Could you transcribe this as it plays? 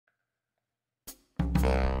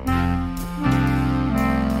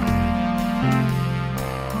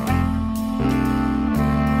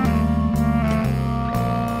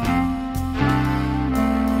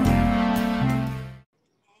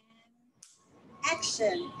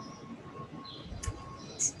action.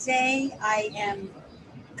 Today I am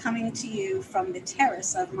coming to you from the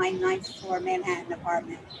terrace of my 9th floor Manhattan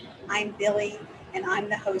apartment. I'm Billie, and I'm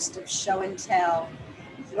the host of Show and Tell,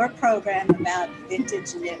 your program about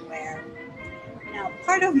vintage knitwear. Now,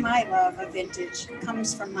 part of my love of vintage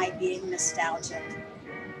comes from my being nostalgic.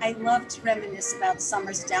 I love to reminisce about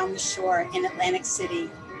summers down the shore in Atlantic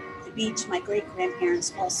City, the beach my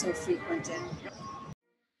great-grandparents also frequented.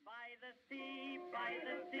 By the sea, by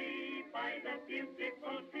the sea, by the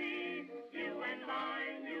beautiful sea, you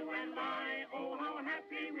and I, oh how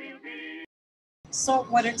happy we'll be.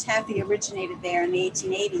 Saltwater taffy originated there in the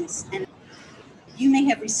 1880s, and you may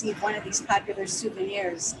have received one of these popular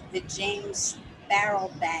souvenirs, the James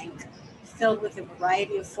Barrel Bank, filled with a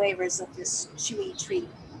variety of flavors of this chewy treat.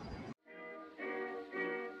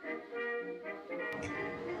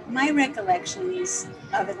 My recollections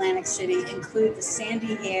of Atlantic City include the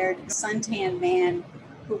sandy-haired, suntanned man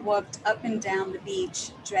who walked up and down the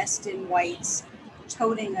beach dressed in whites,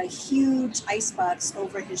 toting a huge icebox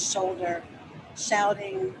over his shoulder,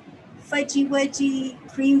 shouting, "Fudgy wudgy,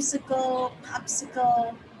 creamsicle,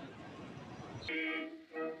 popsicle."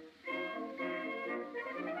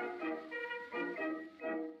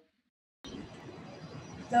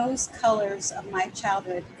 Those colors of my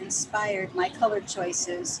childhood inspired my color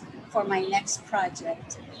choices for my next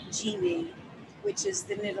project, Jeannie, which is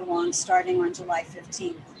the knit-along starting on July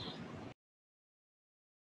 15th.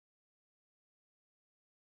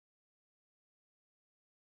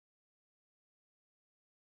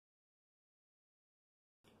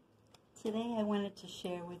 Today I wanted to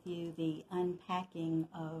share with you the unpacking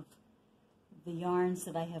of the yarns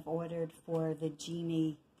that I have ordered for the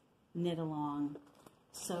Jeannie knit-along.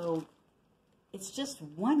 So it's just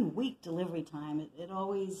 1 week delivery time. It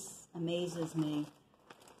always amazes me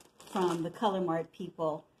from the Colormart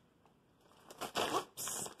people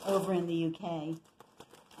over in the UK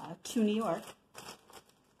to New York.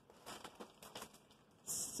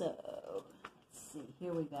 So let's see,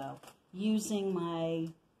 here we go. Using my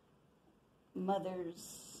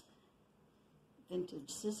mother's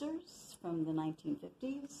vintage scissors from the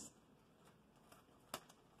 1950s.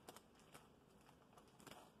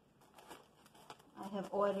 I have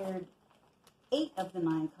ordered 8 of the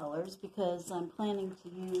 9 colors because I'm planning to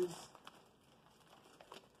use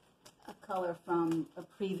a color from a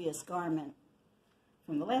previous garment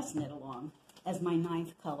from the last knit along as my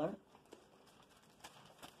 9th color.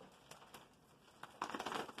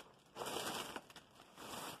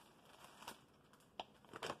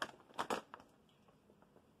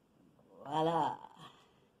 Voila.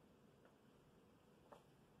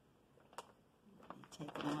 Let me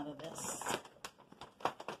take them out of this.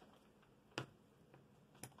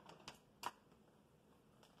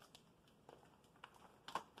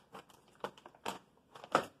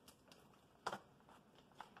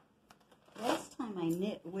 Last time I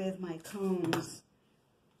knit with my combs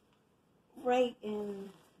right in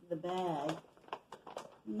the bag.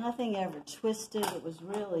 Nothing ever twisted. It was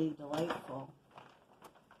really delightful.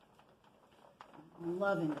 I'm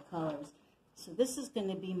loving the colors. So this is going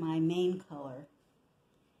to be my main color.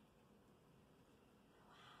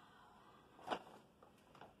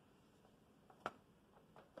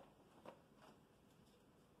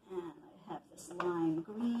 And I have this lime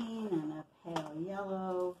green and a pale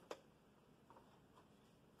yellow.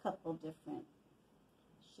 A couple different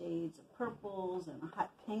shades of purples and a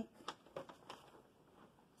hot pink.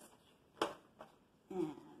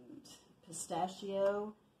 And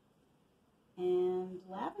pistachio. And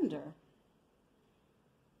lavender.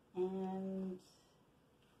 And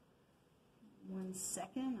 1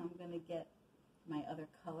 second, I'm going to get my other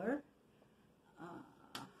color.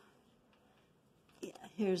 Yeah,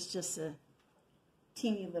 here's just a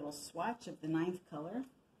teeny little swatch of the 9th color.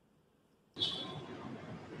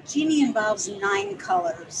 Jeannie involves 9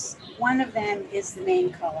 colors. One of them is the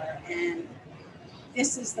main color, and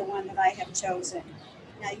this is the one that I have chosen.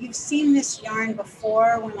 Now, you've seen this yarn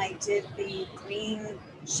before when I did the green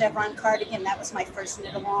chevron cardigan. That was my first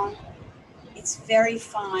knit-along. It's very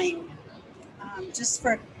fine. Just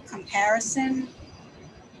for comparison,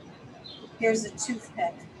 here's a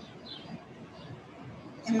toothpick.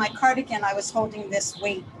 In my cardigan, I was holding this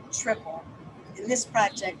weight triple. In this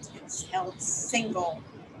project, it's held single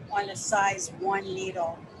on a size 1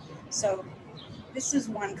 needle. So this is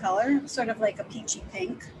one color, sort of like a peachy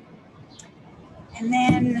pink. And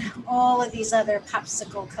then all of these other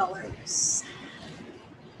popsicle colors.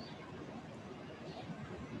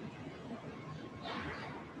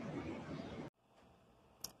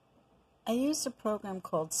 I used a program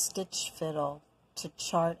called Fiddle to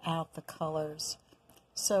chart out the colors.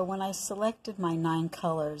 So when I selected my 9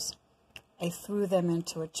 colors, I threw them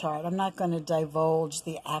into a chart. I'm not going to divulge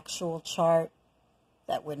the actual chart.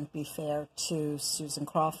 That wouldn't be fair to Susan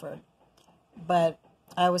Crawford. But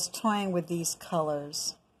I was toying with these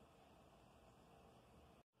colors.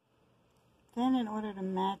 Then in order to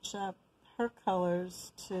match up her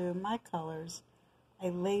colors to my colors, I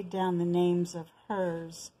laid down the names of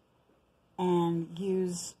hers and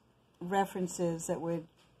used references that would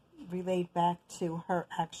relate back to her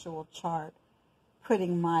actual chart,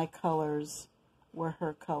 putting my colors where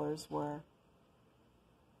her colors were.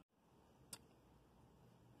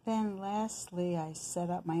 Then lastly, I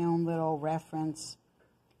set up my own little reference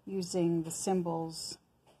using the symbols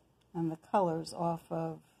and the colors off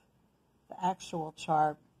of the actual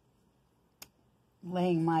chart,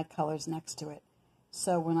 laying my colors next to it.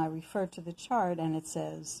 So when I refer to the chart and it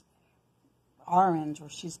says orange, or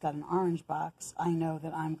she's got an orange box, I know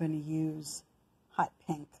that I'm going to use hot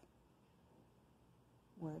pink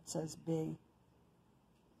where it says B.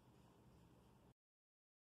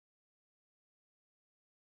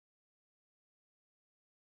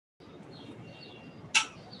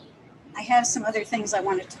 I have some other things I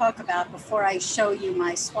want to talk about before I show you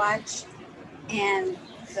my swatch and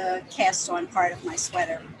the cast-on part of my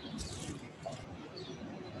sweater.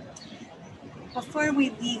 Before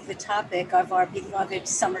we leave the topic of our beloved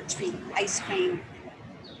summer treat, ice cream,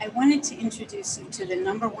 I wanted to introduce you to the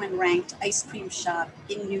 #1 ranked ice cream shop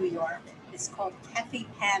in New York. It's called Cafe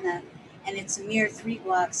Panna, and it's a mere 3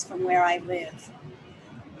 blocks from where I live.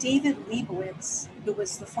 David Leibowitz, who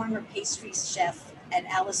was the former pastry chef at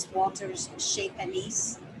Alice Walter's Chez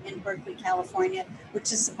Panisse in Berkeley, California,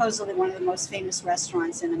 which is supposedly one of the most famous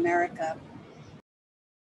restaurants in America.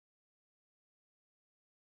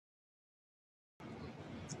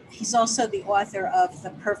 He's also the author of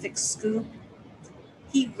The Perfect Scoop.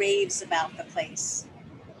 He raves about the place.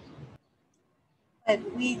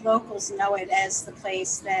 But we locals know it as the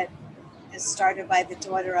place that is started by the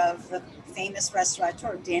daughter of the famous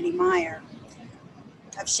restaurateur, Danny Meyer,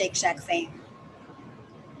 of Shake Shack fame.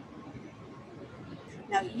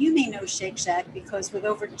 Now, you may know Shake Shack because with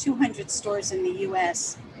over 200 stores in the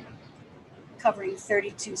U.S., covering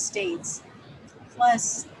 32 states,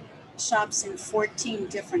 plus shops in 14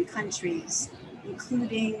 different countries,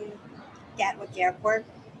 including Gatwick Airport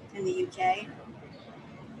in the UK.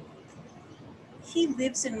 He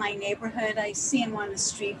lives in my neighborhood. I see him on the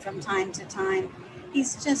street from time to time.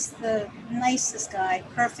 He's just the nicest guy,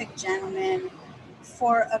 perfect gentleman.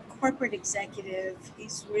 For a corporate executive,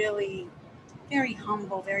 he's really very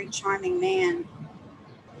humble, very charming man.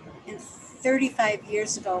 And 35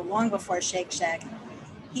 years ago, long before Shake Shack,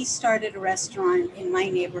 he started a restaurant in my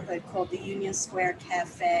neighborhood called the Union Square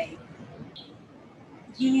Cafe.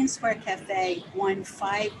 Union Square Cafe won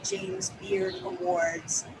 5 James Beard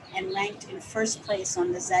Awards and ranked in first place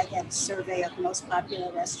on the Zagat survey of most popular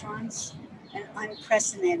restaurants, an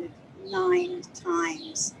unprecedented 9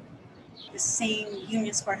 times. The same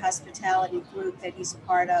Union Square Hospitality group that he's a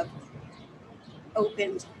part of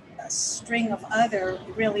opened a string of other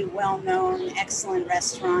really well-known, excellent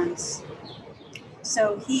restaurants.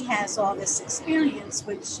 So he has all this experience,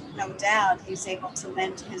 which no doubt he's able to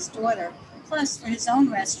lend to his daughter. Plus, for his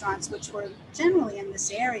own restaurants, which were generally in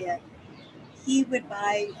this area, he would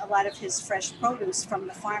buy a lot of his fresh produce from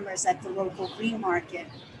the farmers at the local green market.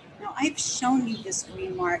 Now, I've shown you this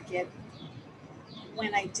green market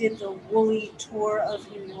when I did the woolly tour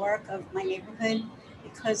of New York, of my neighborhood,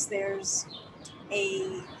 because there's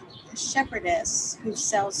a shepherdess who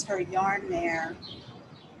sells her yarn there.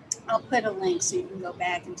 I'll put a link so you can go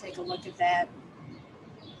back and take a look at that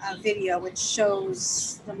video, which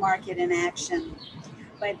shows the market in action.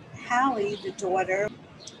 But Hallie, the daughter,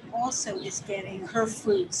 also is getting her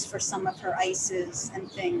fruits for some of her ices and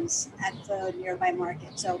things at the nearby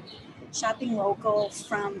market. So shopping local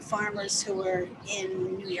from farmers who are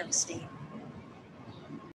in New York State.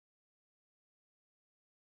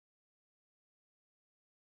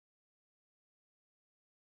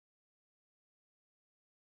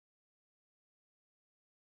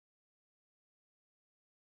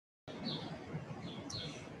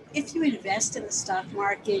 If you invest in the stock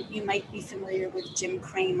market, you might be familiar with Jim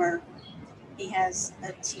Cramer. He has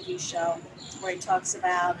a TV show where he talks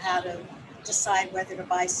about how to decide whether to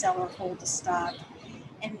buy, sell, or hold a stock.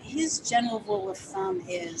 And his general rule of thumb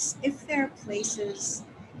is if there are places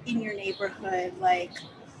in your neighborhood like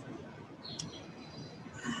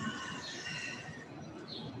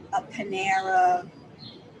a Panera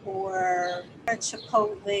or a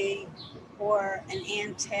Chipotle or an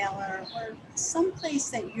Ann Taylor or someplace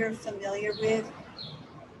that you're familiar with,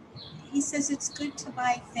 he says it's good to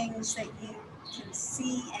buy things that you can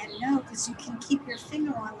see and know, because you can keep your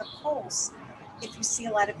finger on the pulse. If you see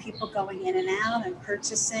a lot of people going in and out and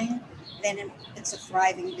purchasing, then it's a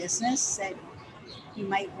thriving business that you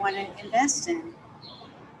might want to invest in.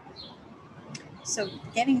 So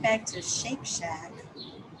getting back to Shake Shack,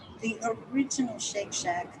 the original Shake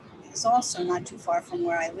Shack is also not too far from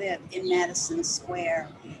where I live in Madison Square.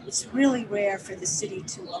 It's really rare for the city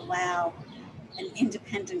to allow an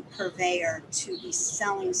independent purveyor to be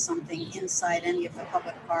selling something inside any of the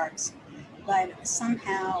public parks. But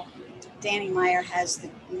somehow Danny Meyer has the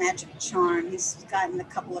magic charm. He's gotten a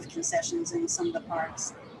couple of concessions in some of the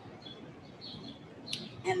parks.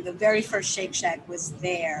 And the very first Shake Shack was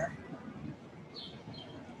there.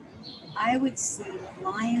 I would see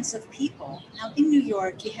lines of people. Now in New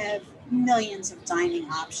York, you have millions of dining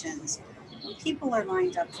options. When people are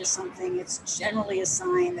lined up for something, it's generally a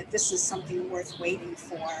sign that this is something worth waiting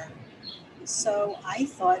for. So I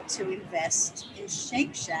thought to invest in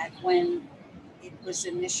Shake Shack when it was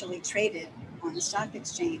initially traded on the stock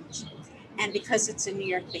exchange. And because it's a New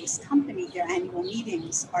York-based company, their annual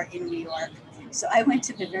meetings are in New York. So I went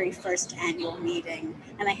to the very first annual meeting,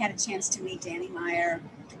 and I had a chance to meet Danny Meyer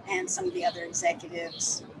and some of the other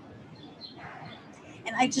executives.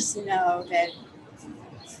 And I just know that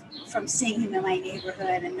from seeing him in my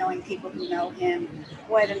neighborhood and knowing people who know him,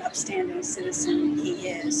 what an upstanding citizen he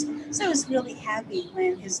is. So I was really happy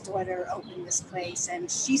when his daughter opened this place, and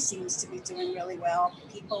she seems to be doing really well.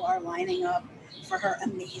 People are lining up for her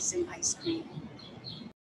amazing ice cream.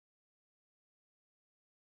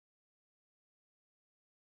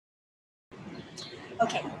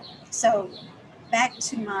 Okay, so back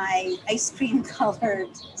to my ice cream colored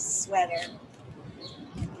sweater.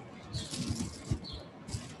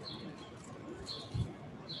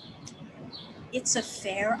 It's a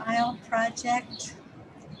Fair Isle project.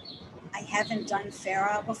 I haven't done Fair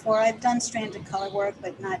Isle before. I've done stranded color work,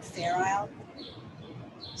 but not Fair Isle.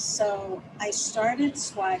 So I started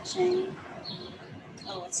swatching.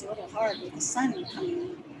 Oh, it's a little hard with the sun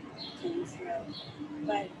coming through.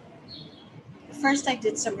 But first I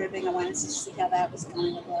did some ribbing. I wanted to see how that was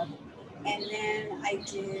going to look. And then I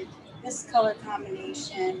did this color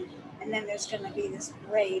combination, and then there's going to be this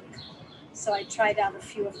break. So I tried out a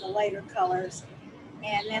few of the lighter colors,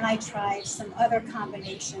 and then I tried some other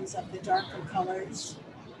combinations of the darker colors,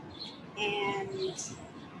 and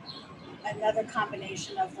another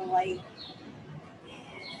combination of the light,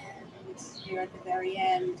 and here at the very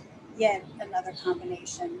end, yet another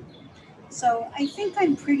combination. So I think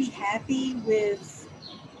I'm pretty happy with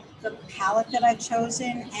the palette that I've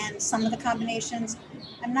chosen and some of the combinations.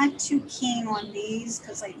 I'm not too keen on these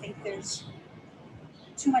because I think there's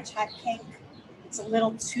too much hot pink. It's a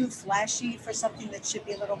little too flashy for something that should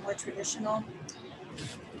be a little more traditional.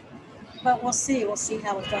 But we'll see. We'll see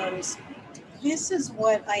how it goes. This is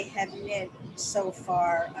what I have knit so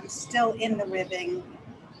far. I'm still in the ribbing.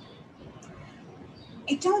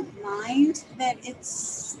 I don't mind that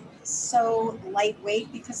it's so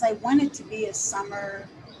lightweight because I want it to be a summer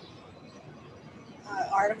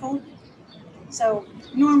article. So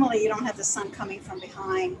normally you don't have the sun coming from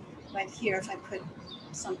behind, but here if I put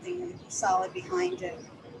something solid behind it,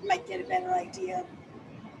 you might get a better idea.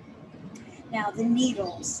 Now the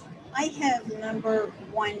needles. I have number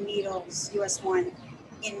 1 needles, US 1,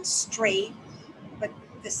 in straight, but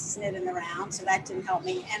this is knit in the round, so that didn't help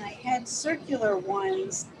me. And I had circular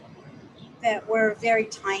ones that were very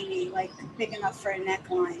tiny, like big enough for a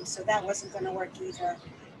neckline, so that wasn't going to work either.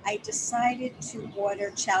 I decided to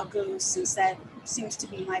order Chalgoose since that seems to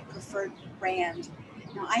be my preferred brand.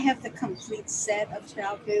 Now I have the complete set of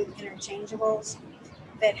Chalgoose interchangeables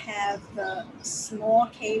that have the small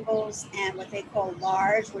cables and what they call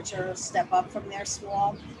large, which are a step up from their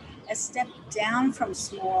small. A step down from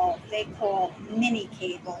small, they call mini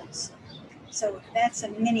cables. So that's a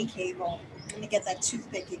mini cable. Let me get that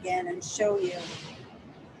toothpick again and show you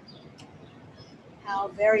how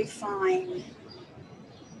very fine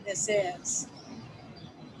this is.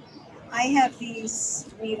 I have these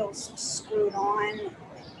needles screwed on,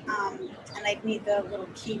 and I'd need the little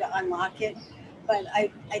key to unlock it, but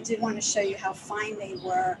I did want to show you how fine they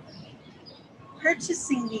were.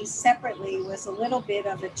 Purchasing these separately was a little bit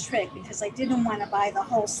of a trick because I didn't want to buy the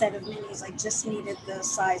whole set of minis. I just needed the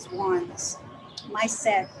size 1s. My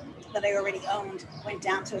set that I already owned went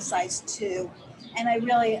down to a size 2, and I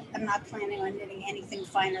really am not planning on knitting anything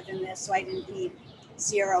finer than this, so I didn't need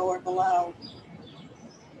 0 or below.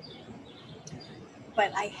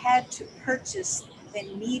 But I had to purchase the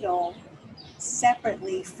needle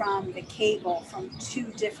separately from the cable from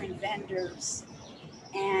 2 different vendors.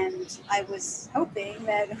 And I was hoping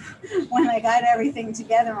that when I got everything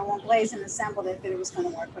together on one blaze and assembled it, that it was going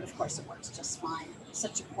to work. But of course, it works just fine.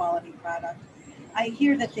 Such a quality product. I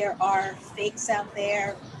hear that there are fakes out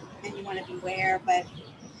there, and you want to beware, but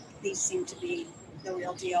these seem to be the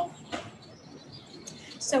real deal.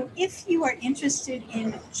 So if you are interested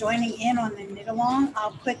in joining in on the knit along,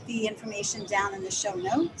 I'll put the information down in the show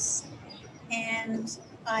notes. And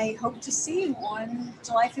I hope to see you on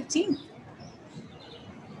July 15th.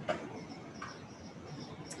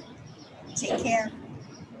 Take care.